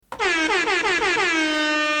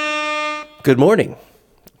Good morning,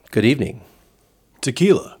 good evening,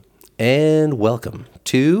 Tequila. and welcome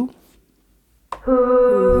to...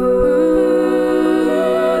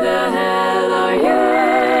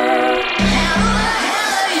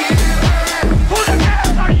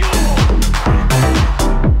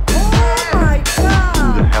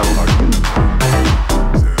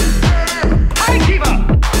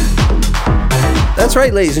 That's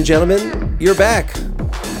right, ladies and gentlemen, you're back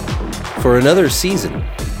for another season.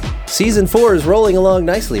 Season 4 is rolling along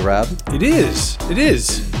nicely, Rob. It is.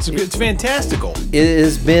 It's fantastical. It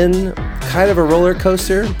has been kind of a roller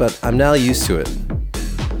coaster, but I'm now used to it.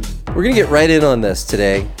 We're going to get right in on this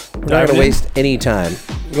today. We're not going to waste any time.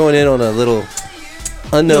 We're going in on a little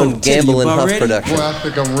unknown Gamble and Huff production. Well, I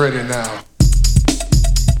think I'm ready now.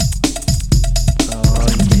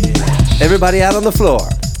 Everybody out on the floor.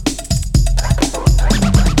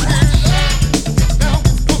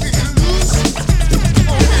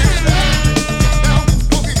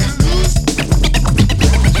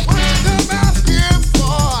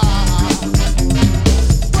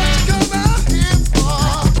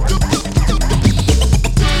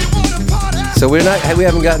 So we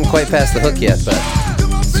haven't gotten quite past the hook yet, but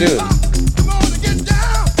soon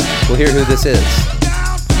we'll hear who this is.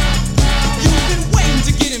 You've been waiting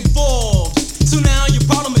to get involved, so now your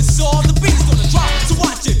problem is solved. The beat is gonna drop, so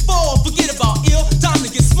watch it fall. Forget about ill, time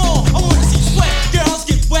to get small. I wanna see sweat, girls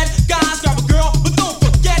get wet, guys grab a girl, but don't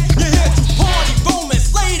forget you're here to party,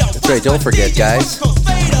 romance later. That's right, don't forget, guys.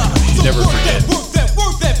 Never forget.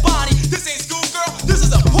 Work that body. This ain't school, girl. This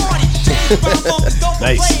is a party.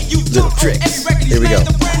 Nice. Little tricks. Here we go.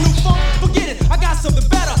 Forget it. I got something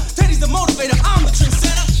better. Teddy's the motivator. I'm the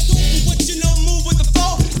trendsetter. Do what you know, move with the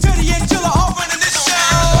flow. Teddy and Chilla are running this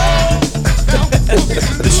show.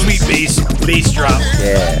 The sweet bass drop.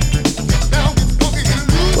 Yeah.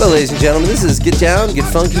 Well, ladies and gentlemen, this is Get Down, Get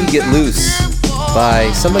Funky, Get Loose by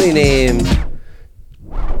somebody named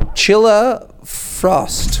Chilla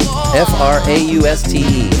Frost.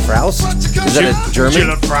 F-R-A-U-S-T-E. Frost? Is that a German?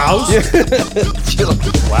 Chilla Frost?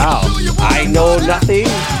 Wow. I know nothing.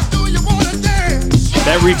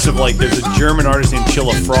 That reeks of like there's a German artist named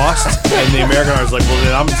Chilla Frost, and the American artist is like, well,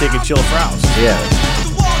 then I'm taking Chilla Frost. Yeah.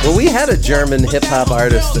 Well, we had a German hip-hop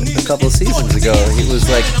artist a couple of seasons ago. He was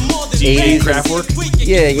like DJ 80s. Kraftwerk?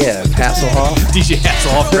 Yeah. Hasselhoff. DJ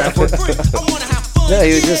Hasselhoff Kraftwerk? No,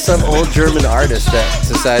 he was just some old German artist that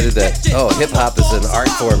decided that, hip-hop is an art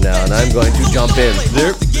form now, and I'm going to jump in.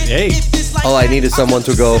 Hey. All I need is someone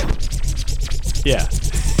to go, Yeah.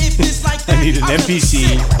 I need an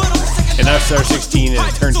MPC, an SR16, and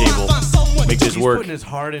a turntable. Make this work. Putting his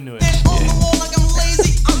heart into it.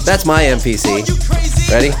 that's my MPC.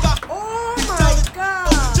 Ready? Oh my god!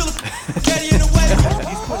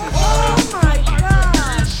 Oh my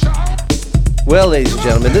god! Well, ladies and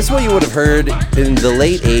gentlemen, this is what you would have heard in the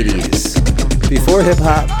late 80s, before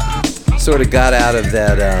hip-hop sort of got out of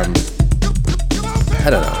that, I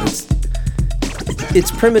don't know,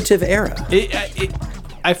 it's primitive era.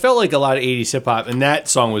 I felt like a lot of 80s hip-hop, and that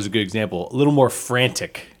song was a good example. A little more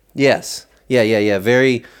frantic. Yes. Yeah.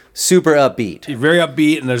 Very super upbeat. Very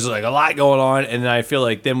upbeat, and there's like a lot going on, and then I feel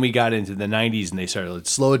like then we got into the 90s, and they started,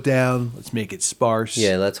 let's slow it down, let's make it sparse.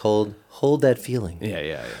 Yeah, let's hold that feeling.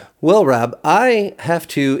 Yeah. Well, Rob, I have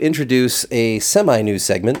to introduce a semi-new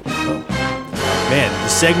segment. Man, the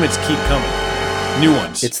segments keep coming. New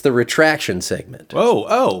ones. It's the retraction segment.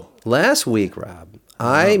 Oh. Last week, Rob,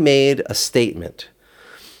 I made a statement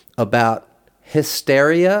about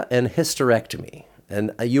hysteria and hysterectomy.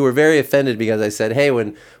 And you were very offended because I said, hey,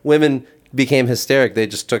 when women became hysteric, they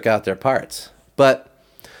just took out their parts. But,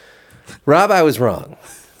 Rob, I was wrong.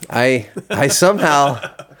 I somehow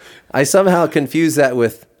confused that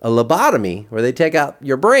with a lobotomy, where they take out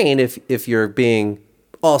your brain if you're being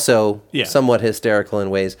also somewhat hysterical in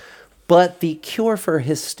ways. But the cure for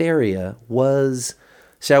hysteria was,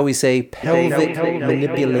 shall we say, pelvic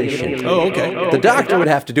manipulation. Oh, okay. The doctor would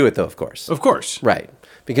have to do it, though, of course. Of course. Right.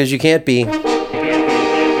 Because you can't be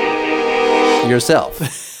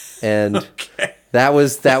yourself. And that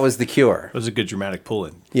was the cure. That was a good dramatic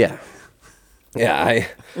pull-in. Yeah. Yeah,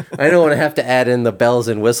 I don't want to have to add in the bells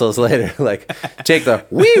and whistles later. Like, take the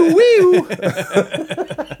wee-wee.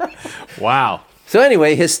 Wow. So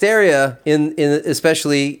anyway, hysteria in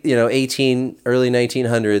especially, early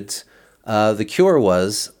 1900s, the cure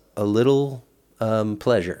was a little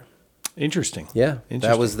pleasure. Interesting. Yeah,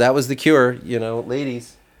 Interesting. that was the cure,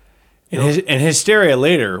 ladies. And Hysteria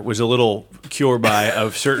later was a little cure by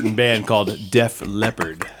a certain band called Def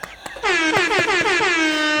Leppard.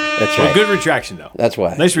 That's Well, right. good retraction though. That's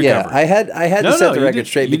why. Nice recovery. Yeah, I had No, to set no, the you record did-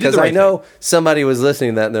 straight you did because the I right know thing. somebody was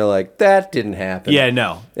listening to that and they're like, that didn't happen. Yeah,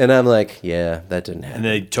 no. And I'm like, yeah, that didn't happen. And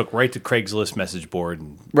they took right to Craigslist message board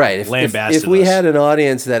and Right. If lambasted we us. had an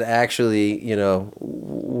audience that actually,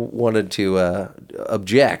 wanted to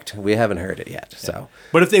object, we haven't heard it yet. So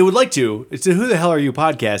But if they would like to, it's a Who the Hell Are You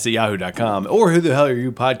podcast at yahoo.com or Who the Hell Are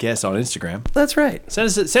You podcast on Instagram. that's right. Send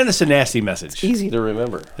us a nasty message. Easy to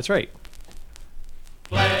remember. That's right.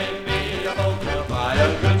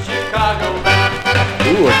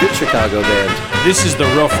 Ooh, a good Chicago band. This is the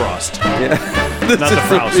real Frost, Yeah. not the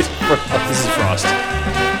Frost. This is Frost.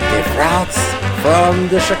 The Frost from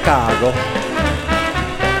the Chicago.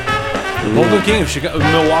 Polka King of Chicago,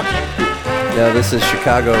 Milwaukee. No, this is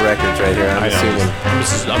Chicago Records right here, I'm I know. assuming.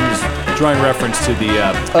 I'm just drawing reference to the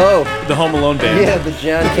Oh, Home Alone band. yeah, the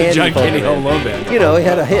John Candy John polka Candy band. Home Alone band. You know, he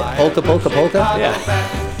had a hit, Polka, Polka, Polka. Yeah.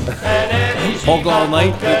 Polka All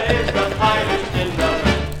Night.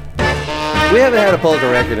 We haven't had a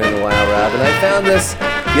polka record in a while, Rob, and I found this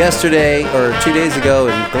yesterday or 2 days ago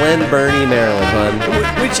in Glen Burnie, Maryland, hon.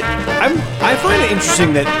 Which I find it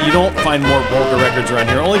interesting that you don't find more polka records around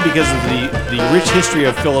here, only because of the rich history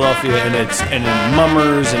of Philadelphia and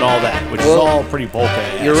mummers and all that, which is Well, all pretty polka.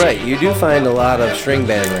 You're right. You do find a lot of string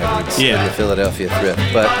band records in Yeah. the Philadelphia thrift.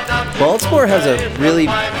 But Baltimore has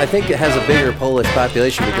I think it has a bigger Polish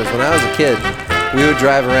population because when I was a kid, we would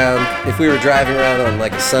drive around, if we were driving around on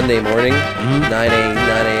like a Sunday morning, 9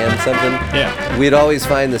 a.m. something, Yeah. we'd always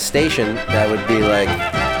find the station that would be like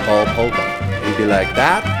all polka. We'd be like,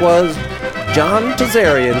 that was John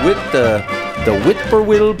Tazarian with the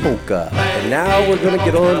Whippoorwill polka. And now we're going to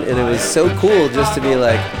get on. And it was so cool just to be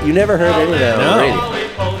like, you never heard any of that on the No.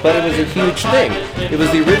 radio. But it was a huge thing. It was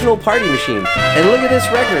the original party machine. And look at this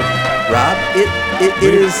record, Rob.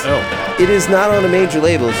 It is not on a major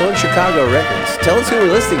label. It's on Chicago Records. Tell us who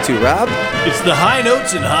we're listening to, Rob. It's the high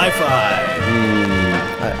notes and hi-fi.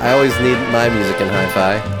 I always need my music in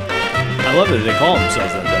hi-fi. I love that they call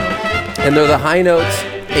themselves that, though. And they're the high notes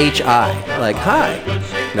H-I. Like high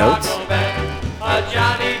notes.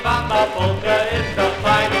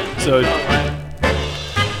 So,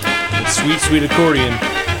 it's sweet, sweet accordion.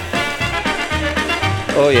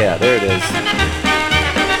 Oh yeah, there it is.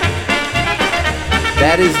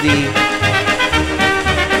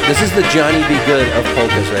 This is the Johnny B. Good of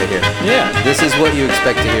polkas right here. Yeah. This is what you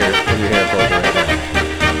expect to hear when you hear a polka right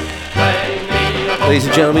now. Ladies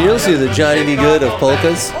and gentlemen, you're listening to the Johnny B. Good of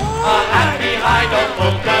polkas.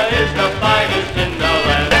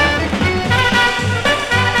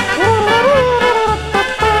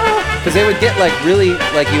 Because they would get like really,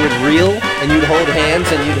 like you would reel and you'd hold hands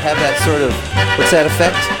and you'd have that sort of, what's that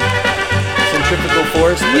effect? Centrifugal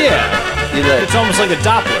force? Yeah. You'd like, It's almost like a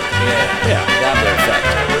Doppler. Yeah. Doppler effect.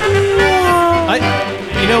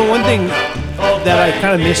 One thing that I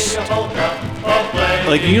kind of miss,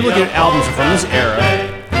 like you look at albums from this era,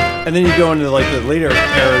 and then you go into like the later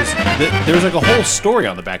eras. There's like a whole story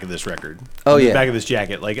on the back of this record. Oh, on the yeah. back of this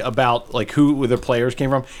jacket, like about like who the players came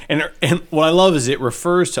from, and what I love is it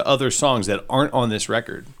refers to other songs that aren't on this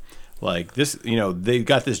record. Like this, they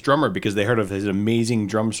got this drummer because they heard of his amazing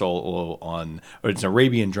drum solo it's an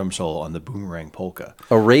Arabian drum solo on the Boomerang Polka.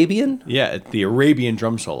 Arabian? Yeah, the Arabian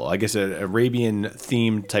drum solo. I guess an Arabian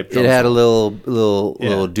themed type drum It had a solo. little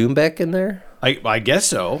Doombek in there? I guess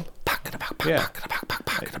so. Yeah.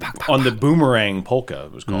 On the Boomerang Polka,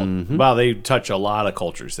 it was called. Mm-hmm. Wow, they touch a lot of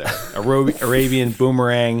cultures there. Arabian,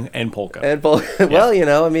 Boomerang, and Polka. And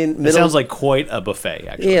well, I mean, It sounds like quite a buffet,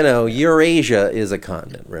 actually. Eurasia is a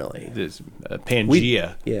continent, really. There's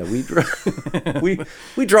Pangea.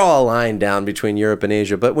 We draw a line down between Europe and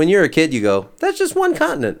Asia, but when you're a kid, you go, that's just one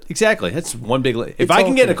continent. Exactly. That's one big... If It's I all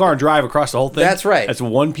can get in a connected. car and drive across the whole thing... That's right. That's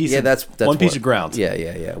one piece of that's one piece of ground.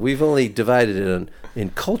 Yeah. We've only divided it in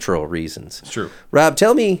cultural reasons. It's true. Rob,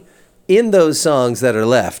 tell me, in those songs that are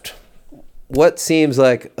left, what seems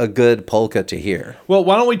like a good polka to hear? Well,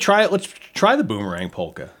 why don't we try it? Let's try the Boomerang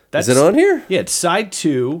Polka. Is it on here? Yeah, it's side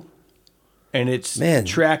 2, and it's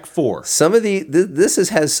track 4. Some of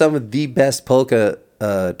has some of the best polka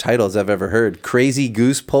titles I've ever heard. Crazy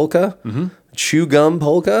Goose Polka, Chew Gum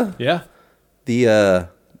Polka, Yeah. the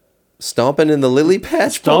Stompin' in the Lily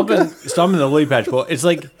Patch Polka. Stomping the Lily Patch Polka. It's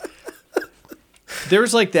like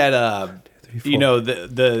there's like that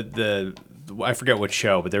the I forget what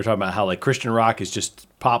show, but they were talking about how like Christian rock is just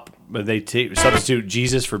pop. They substitute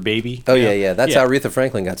Jesus for baby. Oh yeah. That's how Aretha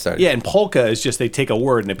Franklin got started. Yeah, and polka is just they take a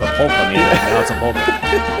word and they put polka on the end. Now it's a polka.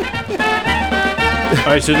 All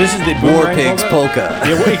right, so this is the War Boomerang Pigs Polka.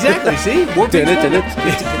 Yeah, well, exactly. See, War Pigs Polka.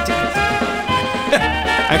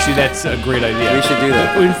 Actually, that's a great idea. We should do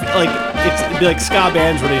that. It'd be like ska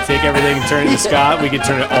bands where they take everything and turn it into ska. We could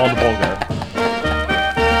turn it all to polka.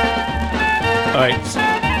 All right,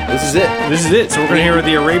 This is it. this is it. So we're gonna hear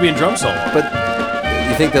the Arabian drum solo. But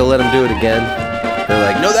you think they'll let him do it again? They're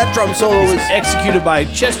like, no, that drum solo was. Executed by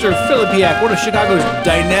Chester Filipiak, one of Chicago's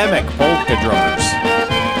dynamic polka drummers.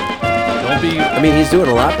 Don't be. I mean, he's doing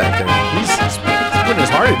a lot back there. He's putting his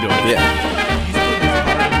heart into it. Yeah.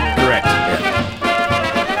 Correct.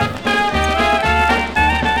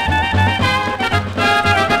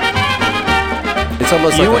 It's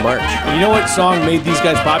almost like a march. You know what song made these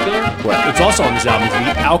guys popular? What? It's also on this album.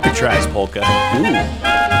 It's the Alcatraz polka. Ooh.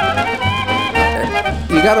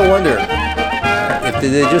 You gotta wonder if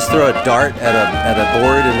they just throw a dart at a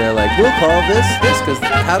board and they're like, we'll call this, because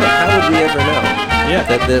how would we ever know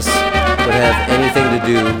that this would have anything to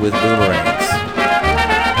do with boomerangs?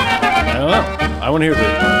 I don't know. I want to hear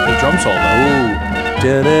the drum solo. Ooh.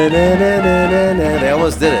 Da-na-na-na-na-na. They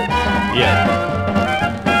almost did it. Yeah.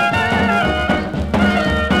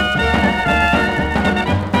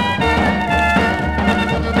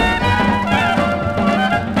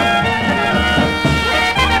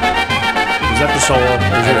 Is that the solo?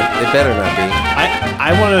 Or is It better not be.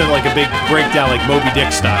 I wanted like a big breakdown, like Moby Dick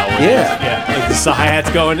style. Where like the hi-hat's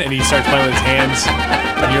going and he starts playing with his hands,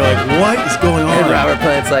 and you're like, what is going on? And Robert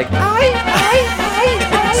Plant's like,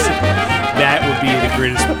 that would be the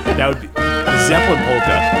greatest. That would be the Zeppelin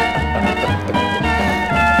polka.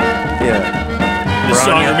 yeah. The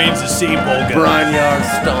song remains the same polka. Bronnyard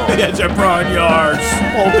Stone. Yeah, it's a Bronnyard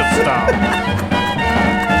polka style.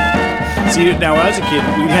 See, now when I was a kid,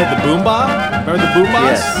 we had the boomba. Remember the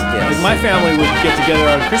boombas? Yes. Like my family would get together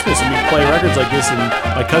on Christmas and we'd play records like this, and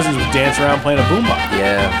my cousins would dance around playing a boomba.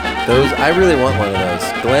 Yeah. I really want one of those.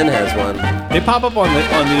 Glenn has one. They pop up on the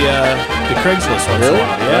Craigslist once in a Really?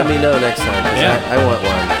 while. Yeah. Let me know next time. 'Cause Yeah. I want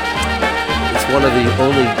one. It's one of the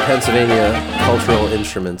only Pennsylvania cultural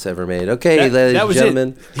instruments ever made. Okay, ladies that and was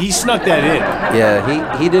gentlemen. it. He snuck that in.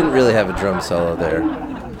 Yeah, he didn't really have a drum solo there,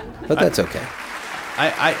 but that's okay.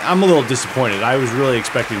 I'm a little disappointed. I was really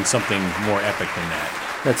expecting something more epic than that.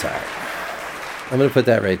 That's all right. I'm gonna put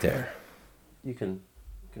that right there. You can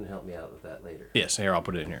help me out with that later. Yes, here, I'll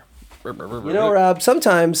put it in here. You know, Rob,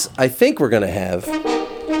 sometimes I think we're going to have...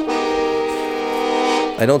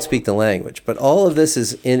 I don't speak the language, but all of this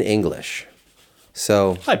is in English.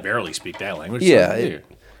 So... I barely speak that language. Yeah, so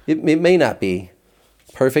it may not be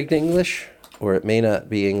perfect English, or it may not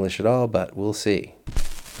be English at all, but we'll see.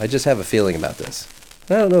 I just have a feeling about this.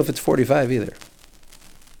 I don't know if it's 45 either.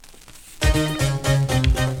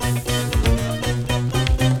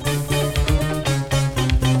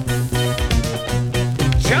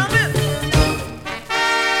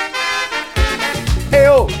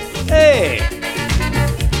 Hey!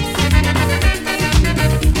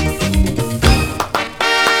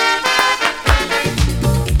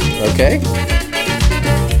 Okay?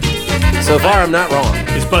 So far, I'm not wrong.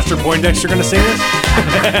 Is Buster Poindexter going to sing this?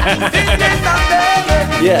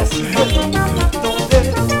 Yes.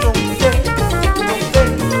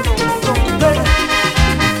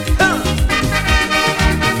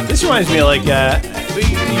 This reminds me of like,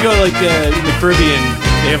 you go like in the Caribbean,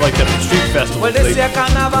 they have like the street festival. They play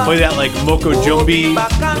that like Moko Jumbi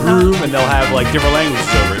groove, and they'll have like different languages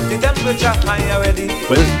over it.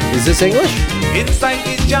 But is this English? Inside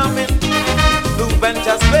the jamming, blue bench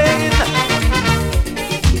has been.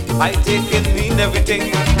 I take it in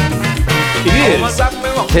everything. It is.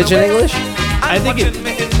 Pitch in English? I think it is.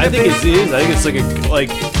 I think it's like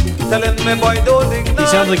a Telling me boy don't ignore. He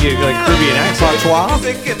sounds like a Caribbean accent.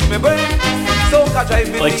 Music in me brain. So catch I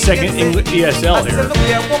Like second English ESL here.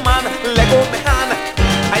 Woman, let go me hand.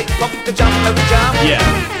 I come to jam every jam. Yeah.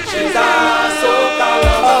 She's a soca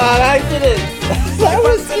lover. Oh, I did it. That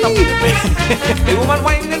was me. The woman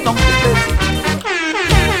winding up the place.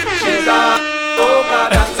 She's a soca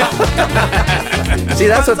dancer. See,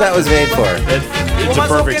 that's what that was made for. It's a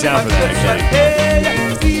perfect sound for that, actually.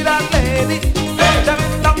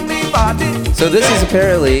 So this is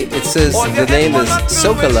apparently, it says the name is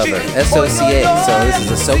Soca Lover, S-O-C-A. So this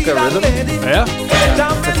is a soca rhythm. Yeah?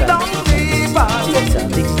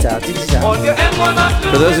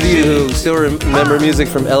 For those of you who still remember music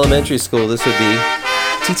from elementary school, this would be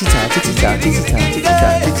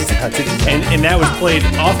And that was played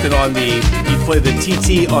often on the, you'd play the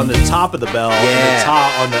TT on the top of the bell and the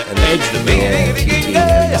ta on the edge of the bell. Yeah, TT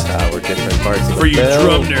and ta were different parts of For the you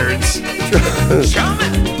bell. drum nerds.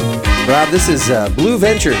 Rob, this is Blue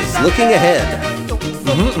Ventures, Looking Ahead.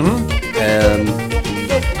 And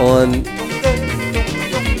on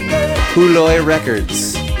Huloy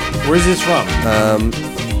Records. Where's this from?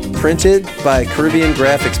 printed by Caribbean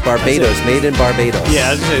Graphics, Barbados, made in Barbados. Yeah,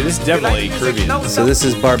 I was gonna say, this is definitely Caribbean. So this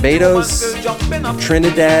is Barbados,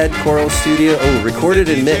 Trinidad Choral Studio. Oh, recorded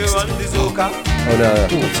and mixed. Oh no,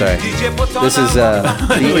 I'm sorry. This is the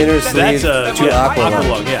inner sleeve That's to Aqua Aqua Lung,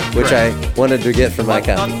 Lung, yeah, which I wanted to get for my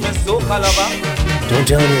copy. Don't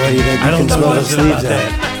tell anybody that you can smell the sleeves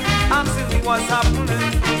out.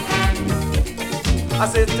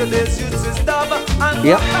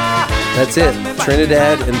 Yep, that's it.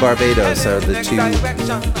 Trinidad and Barbados are the two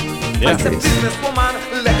countries.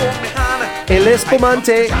 El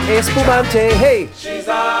Espumante, Espumante, hey!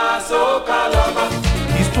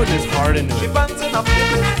 He's putting his heart into it.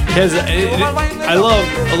 Because I love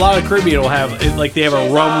a lot of Caribbean will have like they have a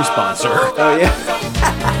rum sponsor. Oh yeah.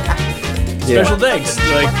 Special thanks,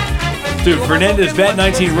 like dude, Fernandez Vat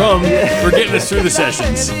 19 rum for getting us through the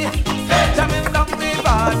sessions.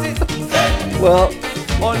 Well,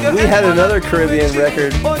 we had another Caribbean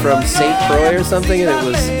record from St. Croix or something, and it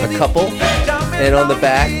was a couple. And on the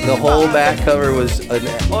back, the whole back cover was an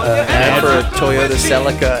ad for a Toyota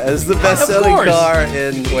Celica as the best-selling course. car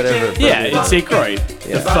in whatever. Yeah, it's St. Croix,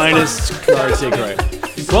 the finest car in St. Croix.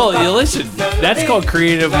 Well, you listen, that's called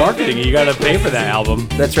creative marketing. You got to pay for that album.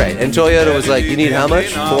 That's right. And Toyota was like, "You need how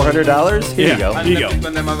much? $400? Here you go." Here you go.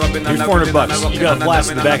 Here's $400. You got a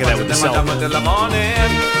blast in the back of that with the Celica.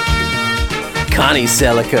 Connie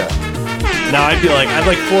Celica. Now I'd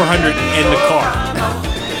like 400 in the car,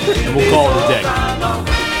 and we'll call it a day.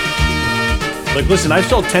 Like, listen, I've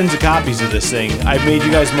sold tens of copies of this thing. I've made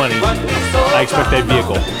you guys money. I expect that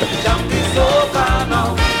vehicle.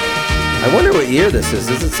 I wonder what year this is.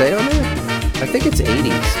 Does it say on there? I think it's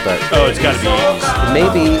 80s, but Oh, it's got to be 80s.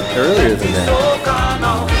 maybe earlier than that.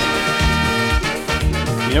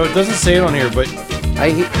 You know, it doesn't say it on here, but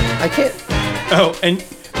I can't.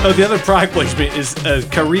 the other product placement is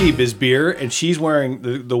Carib is beer, and she's wearing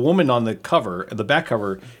the woman on the cover, the back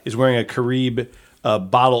cover, is wearing a Carib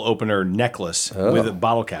bottle opener necklace with a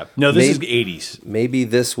bottle cap. No, this is 80s. Maybe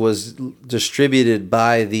this was distributed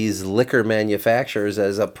by these liquor manufacturers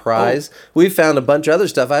as a prize. We found a bunch of other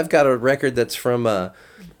stuff. I've got a record that's from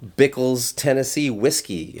Bickles, Tennessee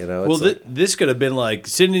whiskey. You know, Well, it's like- this could have been like,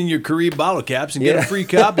 send in your Carib bottle caps and get a free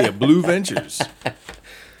copy of Blue Ventures.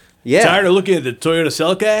 yeah, Tired of looking at the Toyota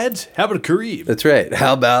Celica ads? How about a Carib? that's right.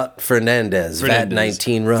 How about Fernandez, Vat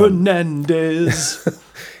 19 rum? Fernandez.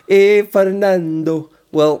 Fernando.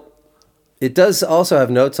 Well, it does also have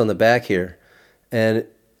notes on the back here, and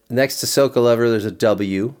next to Soca Lover, there's a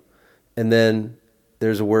W, and then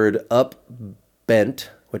there's a word up bent,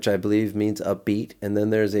 which I believe means upbeat, and then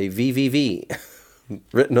there's a VVV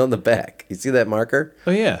written on the back. You see that marker?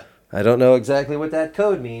 Oh, yeah. I don't know exactly what that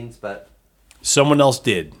code means, but Someone else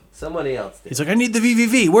did. somebody else did. He's like, I need the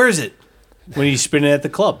VVV. Where is it? When he's spinning at the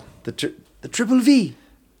club. The triple V.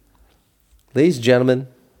 Ladies and gentlemen,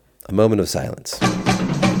 a moment of silence.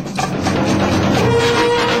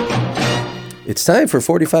 It's time for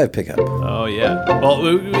 45 pickup. Oh, yeah. Well,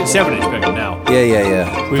 7-inch pickup now.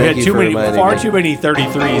 Yeah. We've Thank had you for reminding far me. too many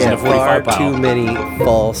 33s in a 45 far pile. too many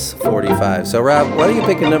false 45. So, Rob, why don't you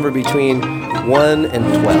pick a number between 1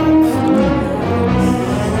 and 12?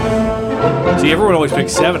 See, everyone always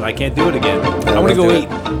picks 7. I can't do it again. I want to go 8.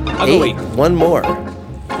 I'll go 8. One more.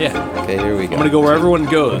 Yeah. Okay, here we go. I'm going to go where everyone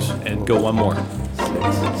goes and go one more. 6,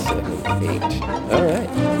 7, 8. All right.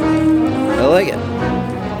 I like it.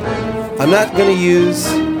 I'm not going to use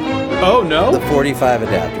Oh, no? the 45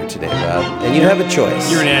 adapter today, Rob. And you have a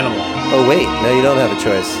choice. You're an animal. Oh, wait. No, you don't have a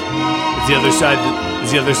choice. Is the other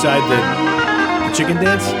side the chicken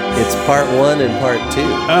dance? It's part 1 and part 2.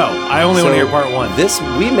 Oh, I only want to hear part 1.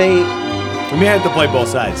 We may have to play both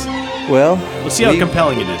sides. Well, Let's see how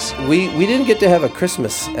compelling it is. We didn't get to have a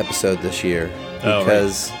Christmas episode this year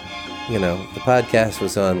because, the podcast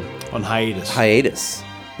was on Hiatus.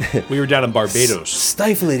 We were down in Barbados.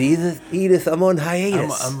 Stifle it, Edith. I'm on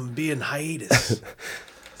hiatus. I'm being hiatus.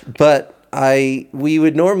 But we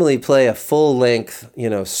would normally play a full length,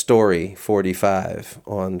 story 45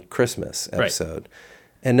 on Christmas episode. Right.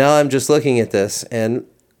 And now I'm just looking at this and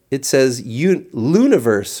it says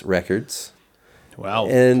Luniverse Records. Wow.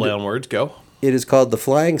 And play on words, go. It is called The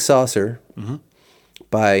Flying Saucer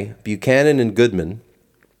by Buchanan and Goodman.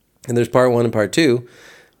 And there's part 1 and part 2.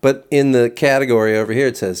 But in the category over here,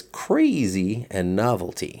 it says Crazy and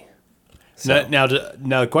Novelty. So. Now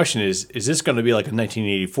the question is this going to be like a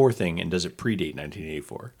 1984 thing, and does it predate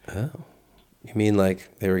 1984? Oh. You mean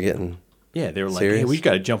like they were getting Yeah, they were like, serious? hey, we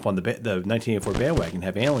got to jump on the 1984 bandwagon and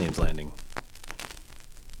have aliens landing.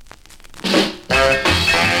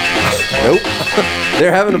 Nope.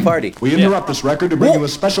 They're having a party. We interrupt this record to bring you a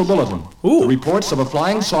special bulletin. The reports of a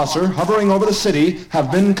flying saucer hovering over the city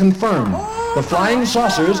have been confirmed. The flying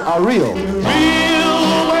saucers are real.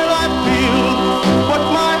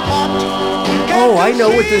 Oh, I know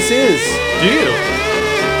what this is. Do you?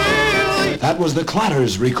 That was the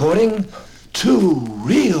Clatters recording Too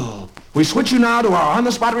Real. We switch you now to our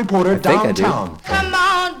on-the-spot reporter think I do. downtown. Come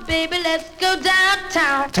on, baby, let's go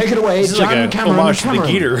downtown. Take it away, This is John like a Cameron. homage to the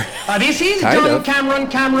Geeter. This is Kind John of.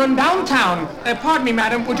 Cameron downtown. Pardon me,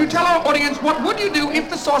 madam. Would you tell our audience what would you do if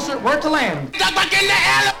the saucer were to land?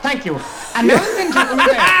 Thank you. And now, ladies and gentlemen,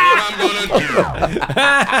 there.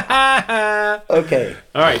 Okay.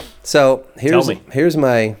 All right. So Tell me. here's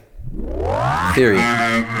my theory.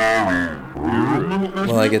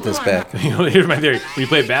 Well, I get this back. Here's my theory. When you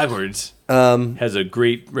play it backwards, has a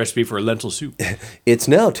great recipe for lentil soup. It's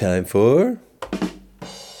now time for...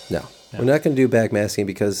 No. We're not going to do backmasking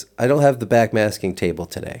because I don't have the backmasking table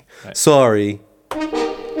today. Sorry.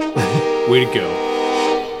 Way to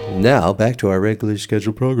go. Now, back to our regularly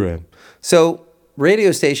scheduled program. So,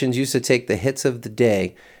 radio stations used to take the hits of the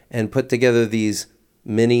day and put together these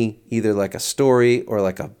mini, either like a story or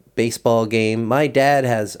like a baseball game. My dad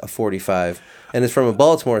has a 45, and it's from a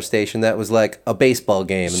Baltimore station that was like a baseball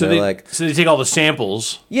game. And So they take all the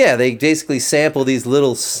samples. yeah, they basically sample these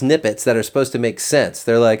little snippets that are supposed to make sense.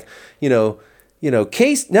 They're like,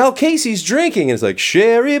 Casey's drinking, and it's like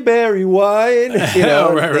sherry berry wine.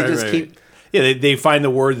 Right. Keep. Yeah, they find the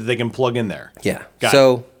word that they can plug in there. Yeah. Got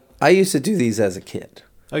So I used to do these as a kid.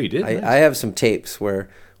 Oh, you did? I have some tapes where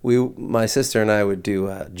my sister and I would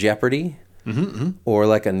do Jeopardy. Or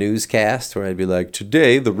like a newscast where I'd be like,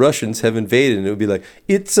 today the Russians have invaded, and it would be like,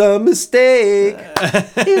 it's a mistake,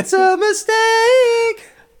 it's a mistake.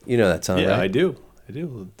 You know that song, Yeah, right? I do. A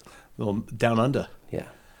little down under. Yeah.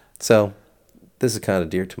 So this is kind of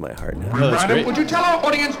dear to my heart now. No, that's Madam, great. would you tell our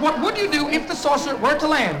audience what would you do if the saucer were to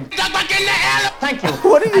land? Thank you.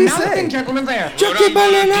 What did he and now, say? ladies and gentlemen, there.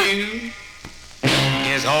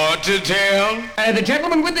 It's hard to tell. The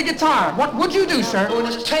gentleman with the guitar. What would you do, sir?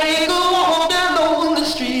 Take a walk down on the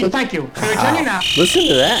street. Thank you. We return you now. Listen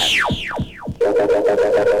to that. This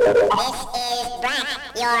is Brent,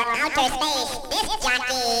 your outer space disc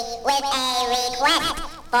jockey, with a request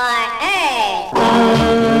for Earth.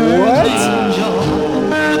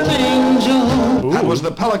 That was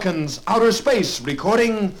the Pelicans' Outer Space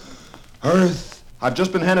recording Earth. I've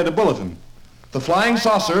just been handed a bulletin. The flying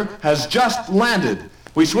saucer has just landed.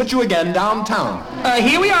 We switch you again downtown.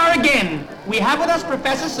 Here we are again. We have with us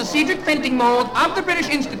Professor Sir Cedric Fentingmold of the British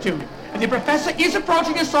Institute. The professor is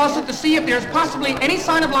approaching a saucer to see if there's possibly any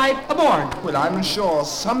sign of life aboard. Well, I'm sure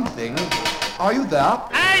something. Are you there?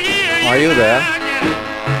 Are you there?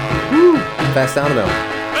 Fats Domino.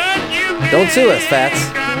 Don't sue us, Fats.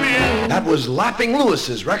 That was Laughing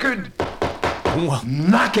Lewis's record.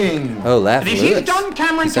 Knocking. Oh, Laugh This Lewis. is John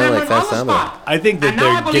Cameron You sound like on Fats the Domino. spot. I think that And now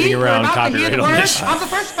I they're believe getting we're around about to hear copyright the on words this. of the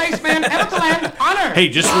first spaceman ever to land on Earth. Hey,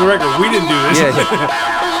 just for the record, we didn't do this.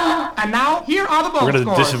 Yeah, And now, here are the We're bonus going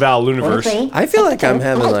to scores. disavow Luniverse. I feel like I'm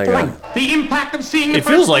having like a The impact of seeing the It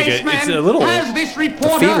feels first like it. spaceman It's a little- has this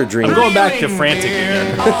reporter fever dream. I'm going back to reeling. Frantic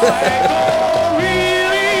again. the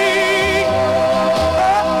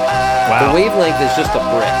Wow. wavelength is just a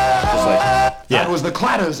brick. Just like Yeah. That was the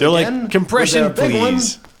Clatters They're like, again. compression, with their big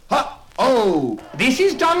please. one. Oh, This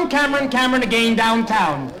is John Cameron again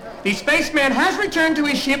downtown. The spaceman has returned to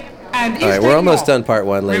his ship and is all right, we're taking almost off. done part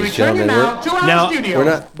one, We ladies and return you gentlemen. now to our Now, studio. We're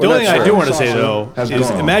not. The only thing I sure. do want to say, though, Has is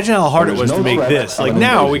gone. imagine how hard it There was is to no make threat this. of Like an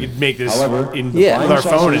now, invasion. we could make this However, in, Yeah. with our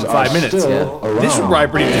phone in saucers 5 are minutes. still This is around. probably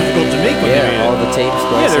pretty difficult to make when they made Yeah, all it. the tapes.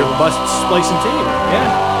 Yeah, they're bust, splicing tape.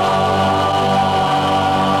 Yeah.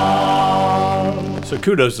 So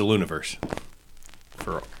kudos to Luniverse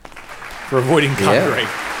for avoiding copyright.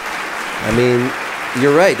 I mean,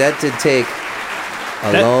 you're right. That did take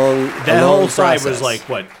a long That a long whole side was process. like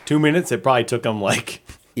what 2 minutes? It probably took them like.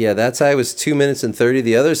 Yeah, that side was 2 minutes and 30.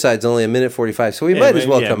 The other side's only 1:45. So we might as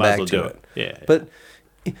well come might as back well to do it. Yeah. But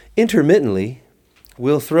intermittently,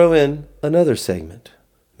 we'll throw in another segment.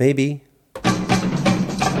 Maybe.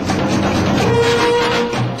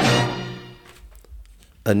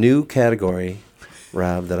 A new category,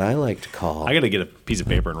 Rob, that I like to call. I got to get a piece of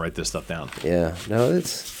paper and write this stuff down. Yeah, no,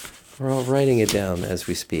 we're all writing it down as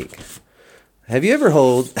we speak. Have you ever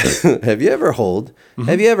have you ever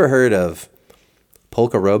heard of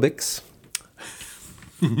polka aerobics?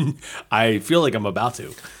 I feel like I'm about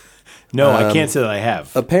to. No, I can't say that I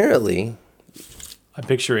have. Apparently, I'm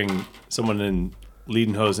picturing someone in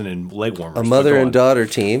Lederhosen and leg warmers. a mother Go and on. daughter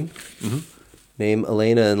team named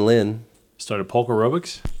Elena and Lynn Started polka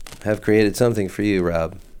aerobics. have created something for you,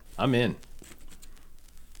 Rob. I'm in.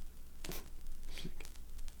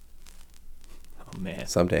 Oh, man.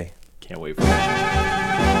 Someday. Can't wait for that.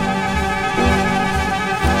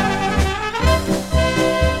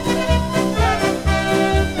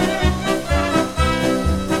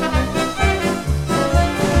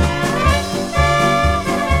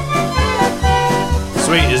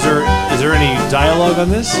 So wait, is there any dialogue on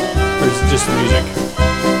this? Or is it just music?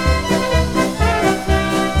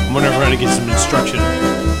 I'm wondering if we're going to get some instruction.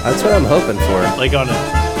 That's what I'm hoping for. Like on a,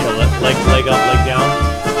 leg up, leg down.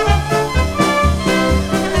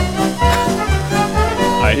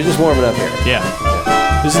 All right. You're just warming up here. Yeah.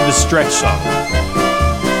 This is the stretch song.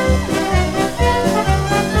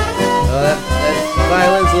 Oh, that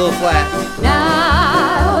violin's a little flat.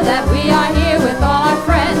 Now that we are here with all our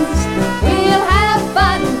friends, we'll have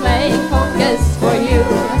fun playing polkas for you.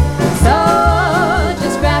 So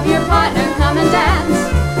just grab your partner, come and dance.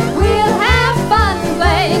 We'll have fun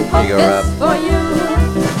playing polkas for you.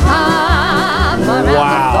 Come around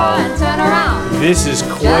the floor and turn around. This is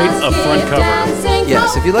quite a front cover.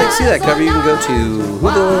 Yes, if you'd like to see that cover, you can go to Who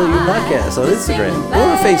the Hell Are You Podcast on Instagram or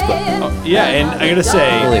on Facebook. Yeah, and I gotta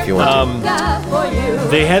say, Only if you want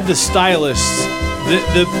they had the stylists,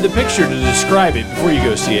 the picture to describe it before you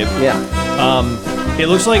go see it. Yeah. It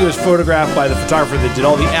looks like it was photographed by the photographer that did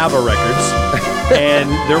all the ABBA records. And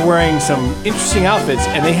they're wearing some interesting outfits,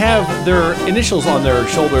 and they have their initials on their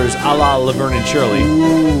shoulders, a la Laverne and Shirley.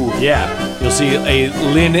 Ooh. Yeah, you'll see a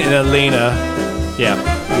Lynn and a Lena. Yeah.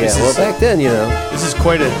 Yeah, well, back then, you know. This is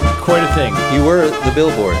quite a thing. You were the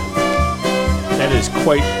billboard. That is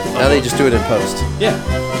quite. Now they just do it in post. Yeah,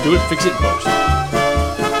 do it, fix it in post.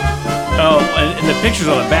 Oh, and the pictures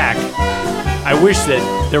on the back. I wish that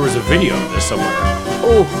there was a video of this somewhere.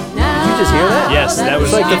 Oh, did you just hear that? Yes, that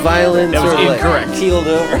was like the violin that was sort of incorrect. like keeled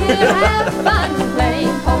over.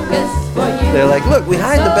 They're like, look, we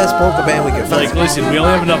hired the best polka band we could find. Like, listen, we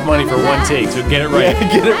only have enough money for one take, so get it right.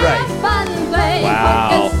 Yeah, get it right.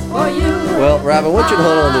 Wow. Well, Rob, I want you to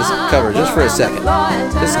hold on to this cover just for a second.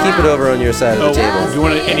 Just keep it over on your side of the table. Do you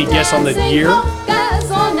want any guess on the year?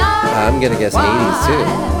 I'm going to guess 80s, too.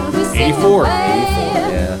 84. 84,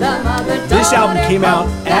 yeah. This album came out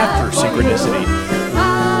after Synchronicity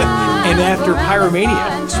and after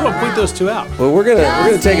Pyromania. Just want to point those two out. Well, we're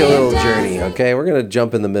gonna take a little journey, okay? We're gonna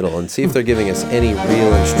jump in the middle and see if they're giving us any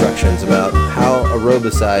real instructions about how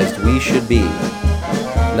aerobicized we should be.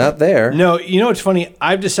 Not there. No, you know what's funny?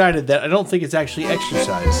 I've decided that I don't think it's actually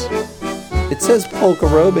exercise. It says polka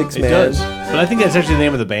aerobics, man. It does, but I think that's actually the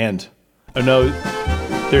name of the band. Oh no,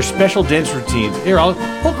 their special dance routines. Here, polka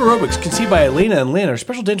aerobics, conceived by Elena and Lynn, are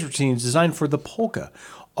special dance routines designed for the polka.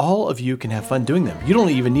 All of you can have fun doing them. You don't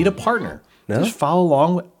even need a partner. No? Just follow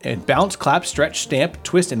along and bounce, clap, stretch, stamp,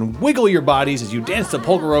 twist, and wiggle your bodies as you dance to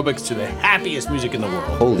polka aerobics to the happiest music in the world.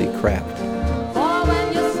 Holy crap.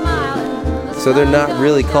 So they're not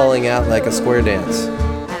really calling out like a square dance.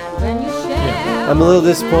 Yeah. I'm a little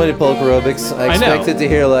disappointed, polka aerobics. I expected to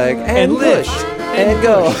hear like, and push, lift, and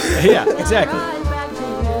go. Yeah, exactly.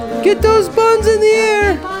 Get those buns in the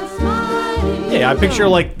air. Yeah, I picture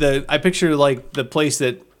like the place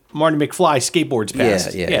that Marty McFly skateboards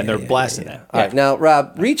past. Yeah, and they're blasting that. All right, now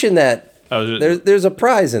Rob, reach in that. Oh, there's a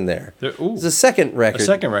prize in there. There's a second record. A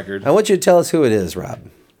second record. I want you to tell us who it is, Rob.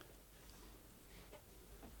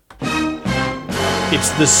 It's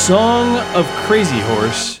the Song of Crazy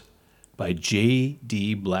Horse by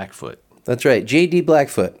J.D. Blackfoot. That's right, J.D.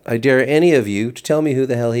 Blackfoot. I dare any of you to tell me who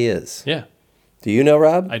the hell he is. Yeah. Do you know,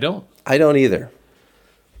 Rob? I don't. I don't either.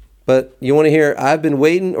 But you want to hear I've Been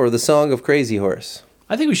Waiting or the Song of Crazy Horse?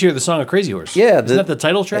 I think we should hear the Song of Crazy Horse. Yeah. Isn't that the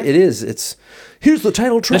title track? It is. Here's the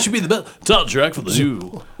title track. That should be the title track for the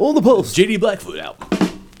new On the Post J.D. Blackfoot album.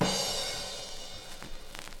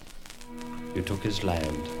 You took his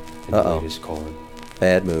land and made his corn.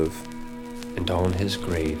 Bad move. And on his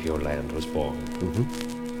grave your land was born. Mm-hmm.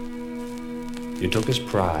 You took his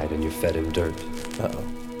pride and you fed him dirt.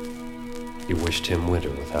 You wished him winter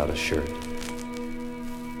without a shirt.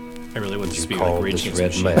 I really wouldn't You speak called like Rage this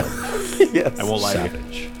Against red the man Machine. Yes. I won't lie savage.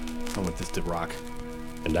 to you. I want this to rock.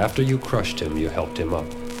 And after you crushed him, you helped him up.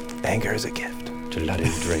 Anger is a gift. To let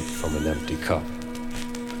him drink from an empty cup.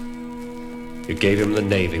 You gave him the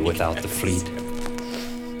Navy without the fleet.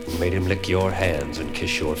 You made him lick your hands and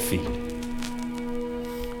kiss your feet.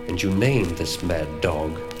 And you named this mad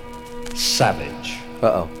dog Savage.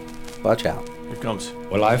 Watch out. Here it comes.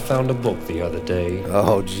 Well, I found a book the other day.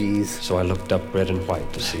 Oh, jeez. So I looked up red and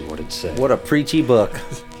white to see what it said. What a preachy book.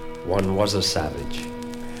 One was a savage,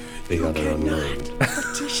 the other unlearned.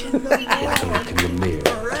 Like a look in the mirror.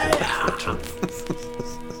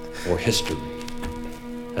 For history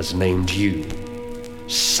has named you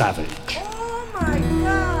savage.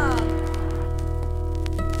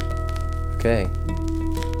 Okay.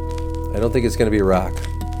 I don't think it's going to be rock.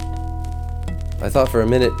 I thought for a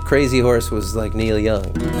minute Crazy Horse was like Neil Young.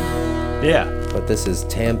 Yeah. But this is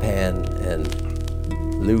Tampan and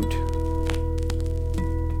Lute.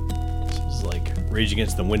 This is like Rage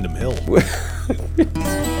Against the Windham Hill.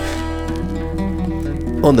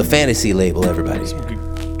 On the Fantasy label, everybody.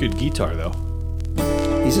 Good guitar, though.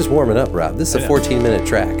 He's just warming up, Rob. This is a 14-minute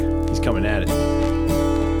track. He's coming at it.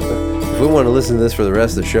 If we want to listen to this for the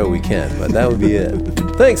rest of the show, we can, but that would be it.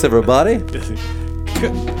 Thanks, everybody.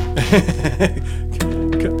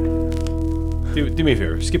 Do me a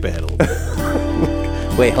favor. Skip ahead a little bit.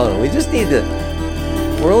 Wait, hold on. We just need to...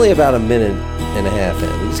 We're only about a minute and a half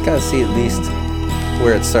in. We just got to see at least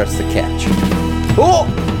where it starts to catch. Oh!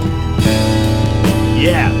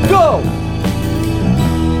 Yeah. Go!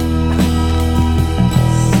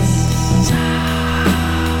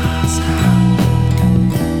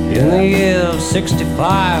 In the year of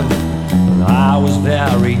 65, when I was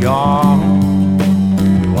very young,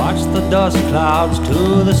 we watched the dust clouds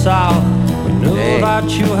to the south. We knew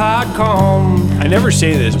that you had come. I never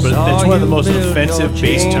say this, but it's one of the most offensive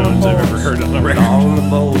bass tones I've ever heard on the record.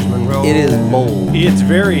 It is bold. It's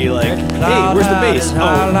very like, hey, where's the bass? Oh,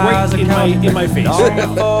 right in my face.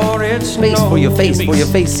 Space for your face, for your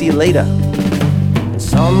face. See you later.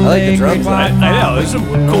 I like the drums. I know. There's some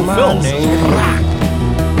cool fills.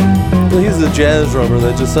 Well, he's a jazz drummer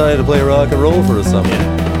that decided to play rock and roll for a summer.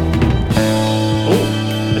 Oh,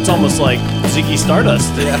 it's almost like Ziggy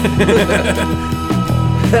Stardust. Yeah.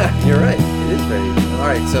 You're right. It is very. All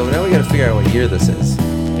right, so now we got to figure out what year this is.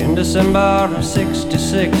 In December of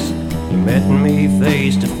 66, you met me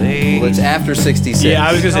face to face. Well, it's after 66. Yeah,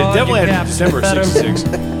 I was going to say, definitely after December 66.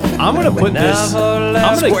 I'm going to put this,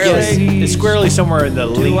 I'm going to guess it's squarely somewhere in the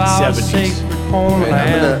late 70s.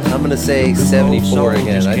 Okay, I'm gonna say 74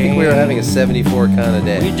 again. I think we were having a 74 kind of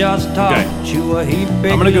day. Okay.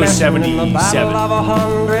 I'm gonna go 77.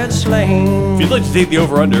 If you'd like to take the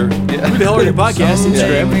over/under, who the hell are your podcast?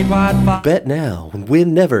 Instagram. Bet now,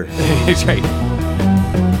 win never. That's right.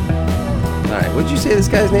 All right, what'd you say this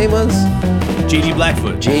guy's name was? J.D.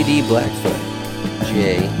 Blackfoot. J.D. Blackfoot.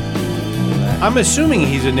 J. I'm assuming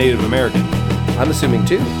he's a Native American. I'm assuming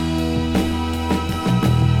too.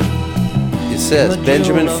 It says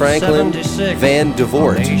Benjamin Franklin Van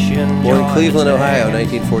Devort, born in Cleveland, Ohio,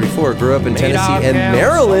 1944, grew up in Tennessee and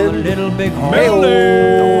Maryland.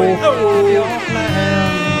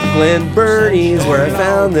 Glen Burnie's where I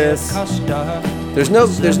found this. There's no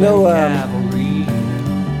sleeve.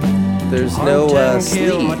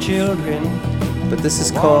 But this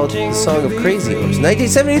is called The Song of Crazy Horse,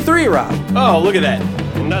 1973, Rob. Oh, look at that.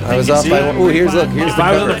 I was off by one. Oh, here's If the I was on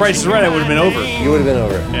cover. The Price is Right, I would have been over. You would have been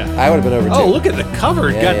over. Yeah. I would have been over too. Oh, look at the cover.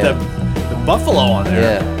 It got the buffalo on there.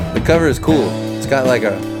 Yeah, the cover is cool. It's got like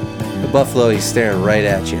the buffalo. He's staring right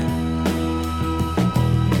at you.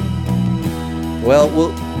 Well,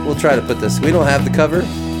 we'll try to put this. We don't have the cover.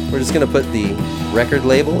 We're just gonna put the record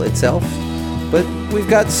label itself. But we've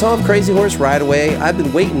got the song Crazy Horse right away. I've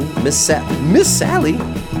been waiting, Miss Sally.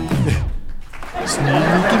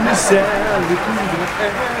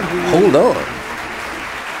 Hold on.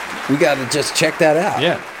 We got to just check that out.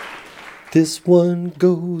 Yeah. This one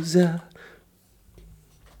goes out.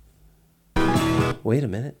 Wait a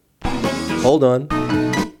minute. Hold on.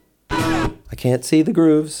 I can't see the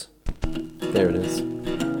grooves. There it is.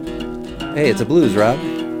 Hey, it's a blues, Rob.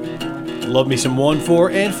 Love me some 1,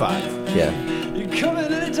 4, and 5. Yeah. You come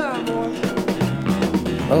in anytime, boy.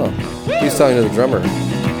 Oh, he's talking to the drummer.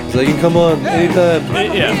 So you can come on anytime.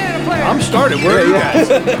 Yeah. I'm started. Where are you guys?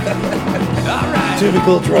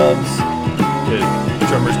 Typical drums. The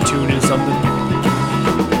drummer's tuning something.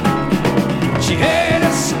 She had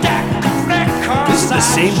a stack of records. This is the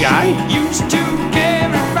same guy? Used to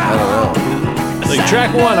carry I don't know. Like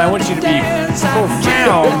track 1, I want you to be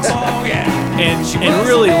profound and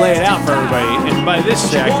really lay it out for everybody. And by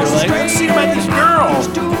this track, they're like, let's see about this girl.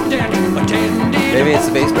 Maybe it's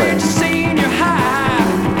the bass player.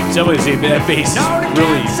 Somebody say that bass is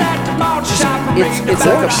really It's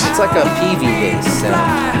like a PV bass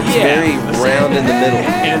sound. It's very round in the middle.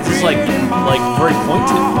 and it's just like very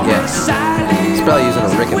pointed. Yes. He's probably using a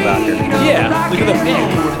Rickenbacker. Yeah, look at the pick.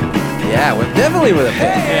 Yeah, definitely with a pick.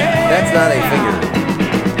 That's not a finger.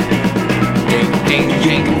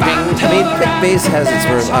 I mean, pick bass has its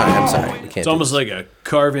room. All right, I'm sorry. We can't It's almost like a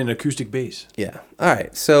carve-in acoustic bass. Yeah. All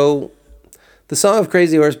right. So, the Song of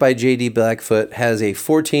Crazy Horse by J.D. Blackfoot has a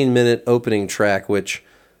 14-minute opening track, which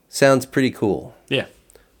sounds pretty cool. Yeah.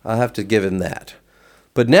 I'll have to give him that.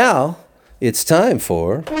 But now, it's time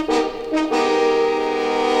for...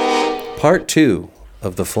 Part 2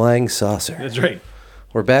 of The Flying Saucer. That's right.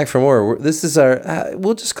 We're back for more. This is our,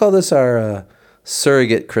 we'll just call this our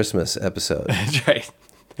surrogate Christmas episode. That's right.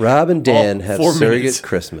 Rob and Dan All have 4 surrogate minutes.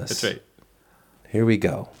 Christmas. That's right. Here we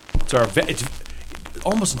go. It's it's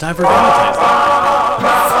almost in time for Valentine's Day.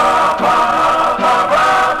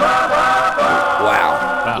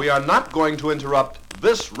 Wow. We are not going to interrupt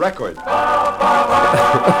this record. Please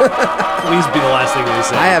be the last thing we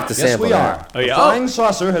say. I have to Yes, sample we that. are. Oh, yeah. The flying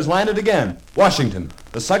saucer has landed again. Washington.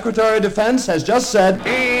 The Secretary of Defense has just said,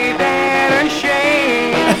 Ain't that a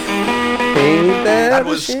shame? Ain't that a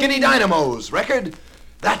was shame? Skinny Dynamo's record.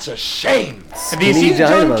 That's a shame. This Skinny is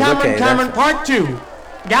John Dynamos. Cameron, Okay, Cameron, Part 2.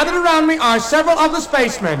 Gathered around me are several of the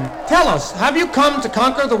spacemen. Tell us, have you come to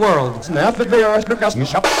conquer the world?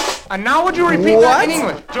 And now would you repeat that in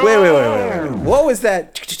English? Wait. What was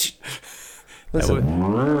that?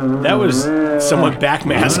 Listen. That was someone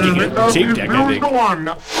backmasking a tape deck, I think.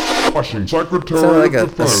 Sounded like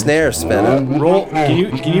a snare spinner. Roll. Can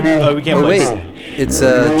you? We can't Oh, play wait. this. It's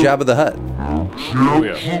Jabba the Hutt.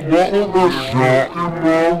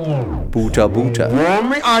 Boota boota. Around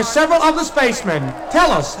me are several of the spacemen. Tell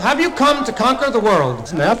us, have you come to conquer the world?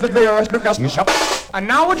 And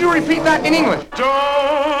now would you repeat that in English?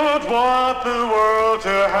 Don't want the world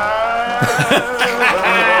to have.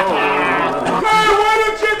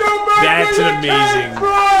 That's an amazing.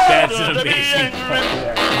 That's an amazing.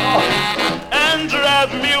 And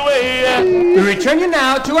drive me away. We return you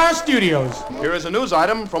now to our studios. Here is a news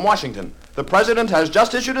item from Washington. The President has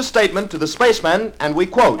just issued a statement to the spacemen, and we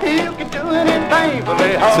quote, You can do anything but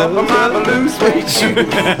lay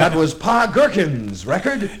that was Pa Gherkin's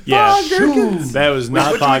record. Yeah. That was We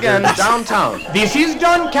not switch you again Poggers. downtown. This is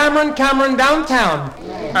John Cameron, downtown.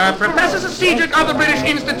 Professor Cedric of the British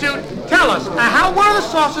Institute, tell us, how were the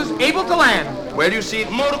saucers able to land? Where do you see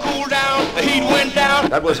Motor cooled down, the heat went down.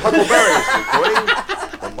 that was Huckleberry's recording.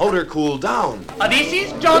 The motor cooled down. This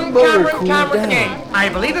is John Cameron again. I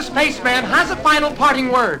believe the spaceman has a final parting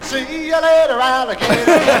word. See you later, alligator.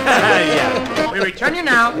 We return you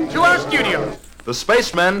now to our studios. The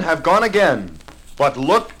spacemen have gone again. But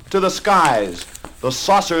look to the skies. The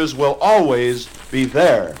saucers will always be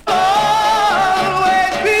there.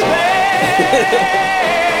 Always be there.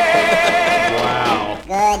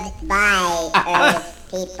 Goodbye, Earth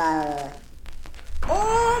people.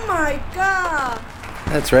 Oh my God!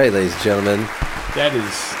 That's right, ladies and gentlemen.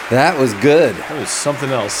 That was good. That was something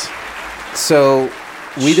else. So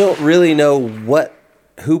we don't really know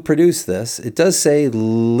who produced this. It does say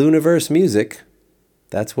Luniverse Music.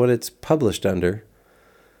 That's what it's published under.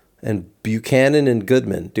 And Buchanan and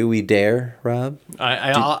Goodman. Do we dare, Rob?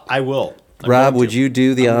 I will. Rob, would you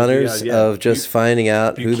do the honors yeah. of just finding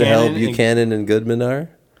out who the hell Buchanan and Goodman are?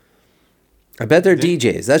 I bet they're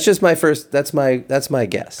DJs. That's just my first. That's my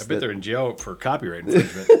guess. I bet they're in jail for copyright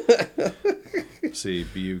infringement. Let's see,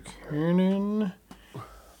 Buchanan.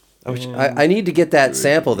 I need to get that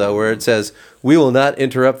sample though, where it says "We will not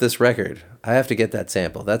interrupt this record." I have to get that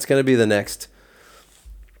sample. That's going to be the next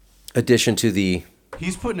addition to the.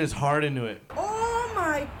 He's putting his heart into it. Oh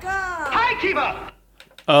my God! Hi,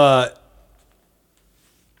 Kiva!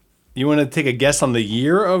 You want to take a guess on the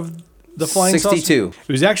year of the Flying Saucer? 62.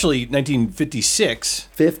 It was actually 1956.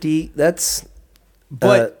 50. That's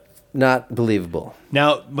But not believable.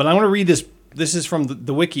 now, but I want to read this. This is from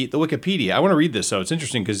the Wikipedia. I want to read this, so it's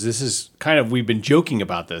interesting because this is kind of, we've been joking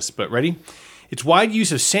about this, but ready? Its wide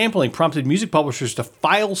use of sampling prompted music publishers to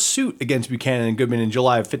file suit against Buchanan and Goodman in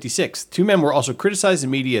July of '56. Two men were also criticized in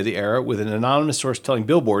media of the era, with an anonymous source telling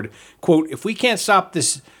Billboard, quote, "If we can't stop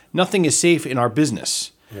this, nothing is safe in our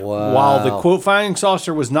business." Wow. While the, quote, Flying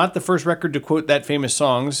Saucer was not the first record to quote that famous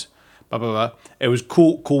songs, blah, blah, blah, it was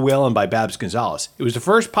Cool Whalen by Babs Gonzalez. It was the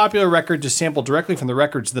first popular record to sample directly from the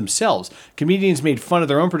records themselves. Comedians made fun of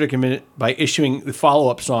their own predicament by issuing the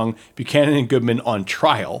follow-up song, Buchanan and Goodman on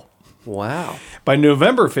Trial. Wow. By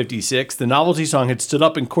November 56, the novelty song had stood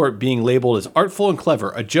up in court being labeled as artful and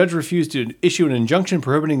clever. A judge refused to issue an injunction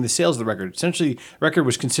prohibiting the sales of the record. Essentially, the record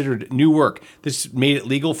was considered new work. This made it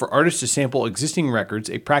legal for artists to sample existing records,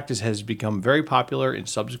 a practice has become very popular in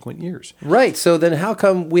subsequent years. Right. So then how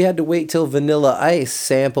come we had to wait till Vanilla Ice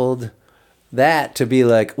sampled that to be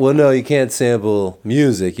like, well, no, you can't sample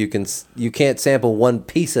music. You can't sample one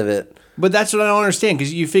piece of it. But that's what I don't understand,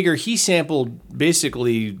 because you figure he sampled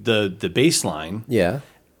basically the bass line. Yeah.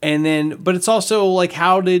 And then, but it's also like,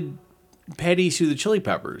 how did Petty sue the Chili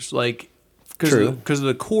Peppers? Like, because of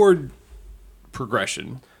the chord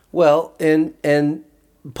progression. Well, and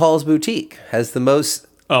Paul's Boutique has the most.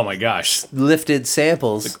 Oh my gosh! Lifted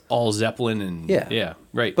samples, like all Zeppelin and yeah,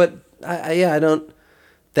 right. But I don't.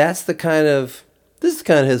 That's the kind of This is the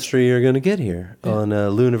kind of history you're going to get here on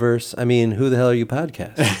Luniverse. I mean, Who the Hell Are You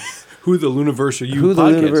podcast? Who the Luniverse Are You Who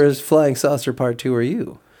podcast? the Luniverse Flying Saucer Part 2 Are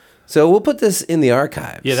You? So we'll put this in the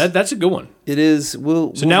archives. Yeah, that's a good one. It is.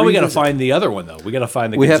 So now we got to find the other one, though. We got to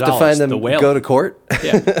find the We Gonzalez, have to find them, the whale. go to court?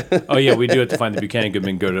 Yeah. Oh, yeah, we do have to find the Buchanan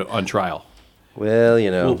Goodman on trial. Well,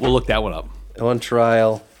 you know. We'll look that one up. On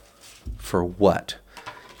trial for what?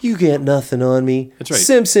 You get nothing on me. That's right.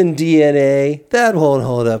 Simpson DNA. That won't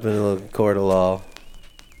hold up in a court of law.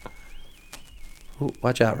 Ooh,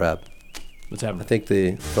 watch out, Rob. What's happening? I think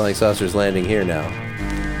the Flying Saucer's landing here now.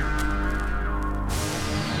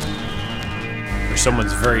 Or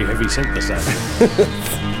someone's very heavy synthesizer.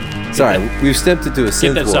 Sorry, we've stepped into a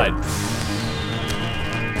synth Get that war. side.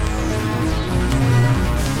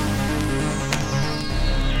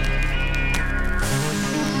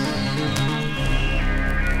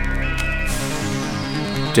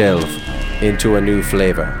 Delve into a new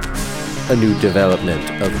flavor, a new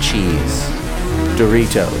development of cheese.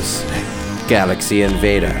 Doritos, Galaxy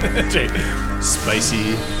Invader.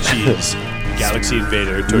 Spicy cheese. Galaxy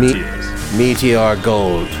Invader tortillas. Meteor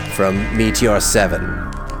Gold from Meteor 7.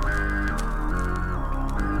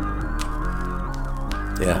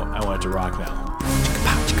 Yeah. I want it to rock now.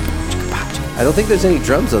 I don't think there's any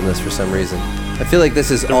drums on this for some reason. I feel like this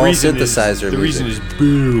is all synthesizer The music. reason is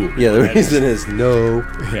boo. Yeah, the reason is no.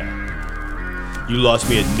 Yeah. You lost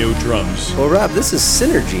me at no drums. Well, Rob, this is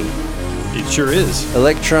Synergy. It sure is.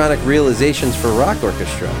 Electronic Realizations for Rock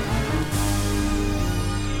Orchestra.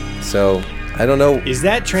 So, I don't know. Is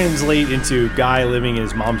that translate into guy living in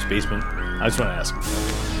his mom's basement? I just want to ask.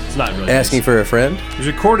 It's not really Asking nice. for a friend? It was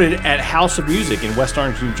recorded at House of Music in West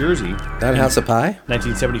Orange, New Jersey. Not House of Pie?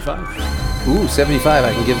 1975. Ooh, 75.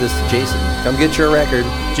 I can give this to Jason. Come get your record.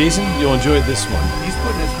 Jason, you'll enjoy this one. He's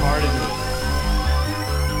putting his heart into it.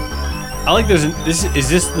 I like this. Is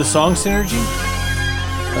this the song Synergy?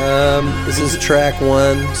 This is track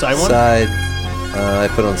 1. Side 1? I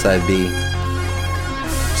put on side B.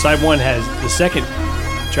 Side 1 has the second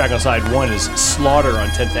track on side 1 is Slaughter on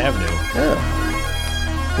 10th Avenue. Oh.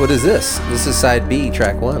 What is this? This is side B,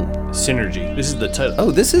 track 1. Synergy. This is the title.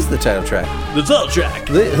 Oh, this is the title track. The title track.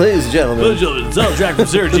 Ladies and gentlemen. Ladies and gentlemen, the title track from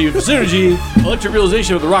Synergy. For Synergy, electric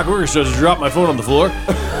realization of the rock orchestra to drop my phone on the floor.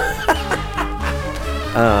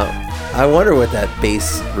 I wonder what that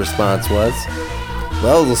bass response was.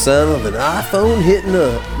 That was the sound of an iPhone hitting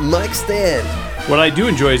a mic stand. What I do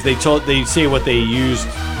enjoy is they say what they used.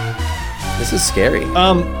 This is scary.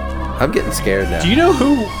 I'm getting scared now. Do you know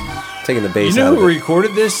who? Taking the bass You know out who of it.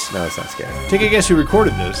 recorded this? No, it's not scary. Take a guess who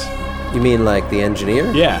recorded this. You mean like the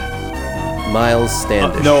engineer? Yeah. Miles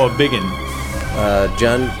Standish. No, a biggin.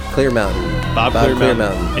 John Clearmountain. Bob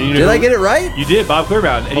Clearmountain. And you know Did I who- get it right? You did, Bob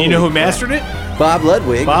Clearmountain. And you know who Holy crap. mastered it? Bob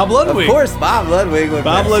Ludwig. Bob Ludwig. Of course, Bob Ludwig.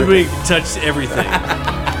 Bob Ludwig touched everything.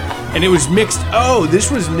 And it was mixed. Oh, this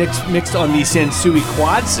was mixed on the Sansui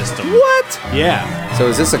quad system. What? Yeah. So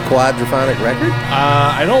is this a quadraphonic record?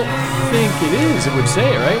 I don't think it is. It would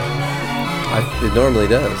say it, right? It normally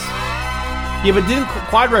does. Yeah, but didn't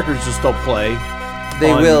quad records just still play?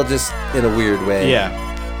 They on- will, just in a weird way. Yeah.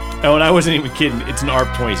 Oh, and I wasn't even kidding. It's an ARP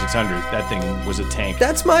 2600. That thing was a tank.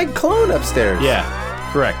 That's my clone upstairs. Yeah,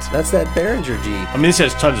 correct. That's that Behringer G. I mean, this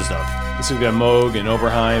has tons of stuff. This has got Moog and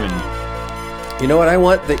Oberheim and... You know what? I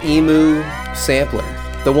want the Emu sampler.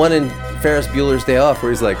 The one in Ferris Bueller's Day Off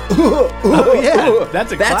where he's like, Oh, yeah.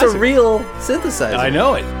 That's a That's classic. a real synthesizer. I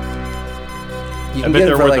know it. You I can bet get it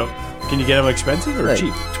they're for worth like, Can you get them expensive or like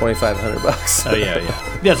cheap? $2,500. Oh, yeah,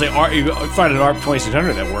 yeah. Yeah, it's like you find an ARP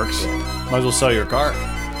 2600 that works. Might as well sell your car.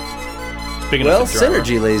 It's big enough Well, to drive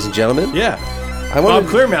Synergy, ladies and gentlemen. around. Yeah. Bob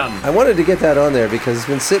Clearmountain. I wanted to get that on there because it's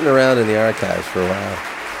been sitting around in the archives for a while.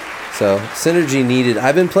 So Synergy needed.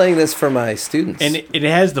 I've been playing this for my students. And it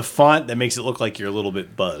has the font that makes it look like you're a little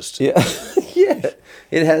bit buzzed. Yeah, yeah.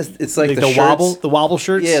 It has. It's like, the shirts. wobble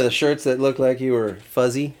shirts. Yeah, the shirts that look like you were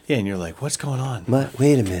fuzzy. Yeah, and you're like, what's going on?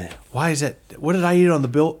 Wait a minute. Why is that? What did I eat on the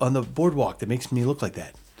boardwalk that makes me look like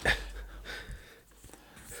that?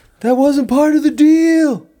 That wasn't part of the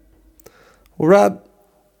deal. Well, Rob,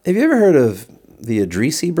 have you ever heard of the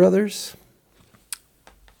Adrisi brothers?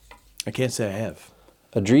 I can't say I have.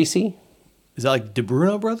 Adrisi? Is that like De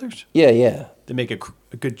Bruno brothers? Yeah. They make a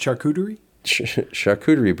good charcuterie?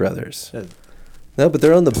 Charcuterie brothers. Yeah. No, but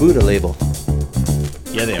they're on the Buddha label.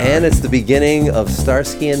 Yeah, they are. And it's the beginning of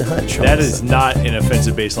Starsky and Hutch. That is not an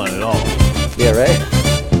offensive bass line at all. Yeah, right?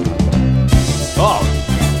 Oh.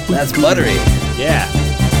 That's buttery. Yeah.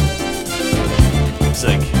 It's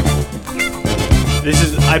like...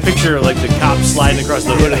 I picture like the cop sliding across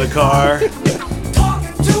the hood of the car.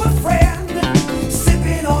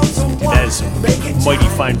 That is some mighty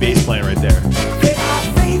fine bass playing right there.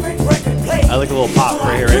 I like a little pop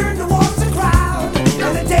right here, right?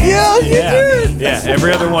 Yeah, Yeah.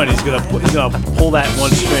 Every other one, he's gonna pull that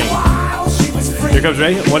one string. Here comes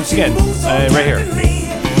right once again, right here.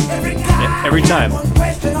 Yeah, every time.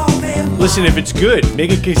 Listen, if it's good,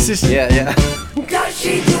 make it consistent. Yeah.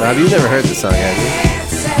 Rob, you've never heard the song, have you?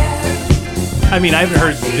 I mean, I haven't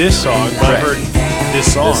heard this song, but I've heard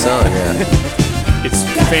this song. This song, yeah. It's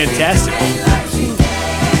fantastic.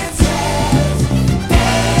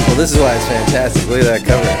 Well, this is why it's fantastic. Look at that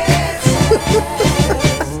cover.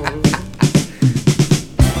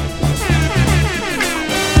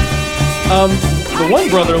 The one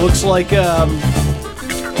brother looks like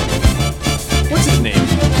what's his name?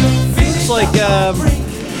 Looks like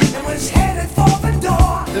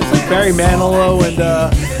Barry Manilow and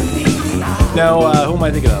who am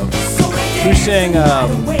I thinking of? Who's saying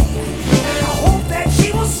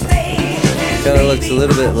Kind of looks a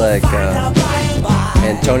little bit like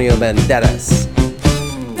Antonio Banderas.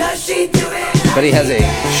 But he has a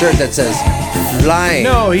shirt that says flying.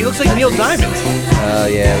 No, he looks like Neil Diamond. Oh,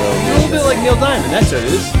 yeah. A little bit like Neil Diamond, that's what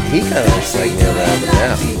it is. He kind of looks like Neil Diamond,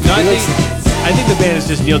 yeah. No, I think the band is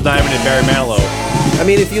just Neil Diamond and Barry Manilow. I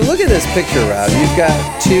mean, if you look at this picture, Rob, you've got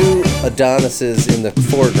two Adonises in the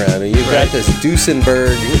foreground, and you've got this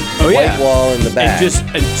Duesenberg white wall in the back.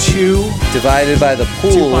 And two divided by the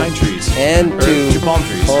pool. Two pine trees. And two palm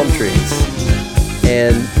trees.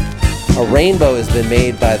 And a rainbow has been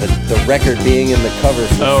made by the record being in the cover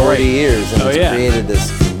for 40 years, and it's created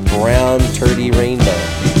this brown, turdy rainbow.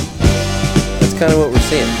 That's kind of what we're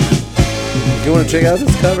seeing. Do you want to check out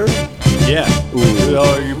this cover? Yeah. Ooh.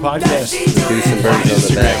 Oh, your podcast. Duesenberg's on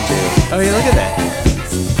the back, too. Oh, yeah, look at that.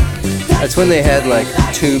 That's when they had, like,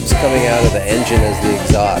 tubes coming out of the engine as the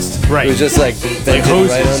exhaust. Right. It was just, like, vented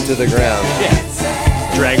right onto the ground. Yeah.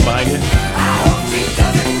 Drag behind it.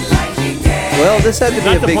 Well, this had to be a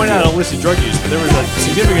big deal. Not to point out illicit drug use, but there was a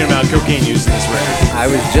significant amount of cocaine use in this record. I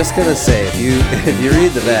was just going to say, if you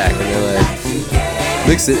read the back and they're like,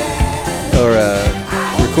 mix it, or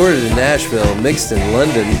recorded in Nashville, mixed in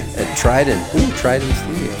London at Trident. Ooh, Trident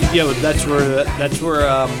Studio. Yeah, but that's where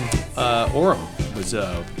Oram was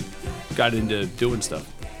got into doing stuff.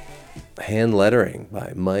 Hand lettering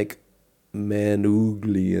by Mike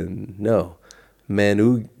Manoogian. No,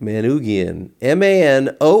 Manoogian.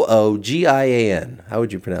 Manoogian. How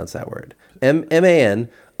would you pronounce that word? Manoogian.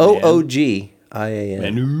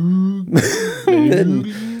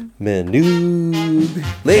 Manoog.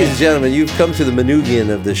 Ladies and gentlemen, you've come to the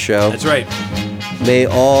Manoogian of this show. That's right. May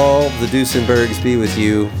all the Duesenbergs be with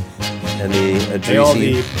you, and the May all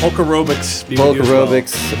the polka aerobics be with you as well.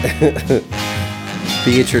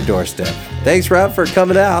 Be at your doorstep. Thanks, Rob, for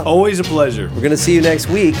coming out. Always a pleasure. We're going to see you next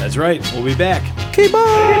week. That's right. We'll be back. Keep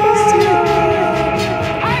on.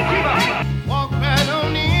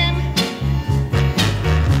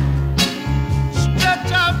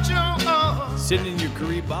 Send in your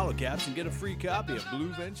Carib bottle caps and get a free copy of Blue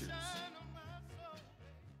Ventures.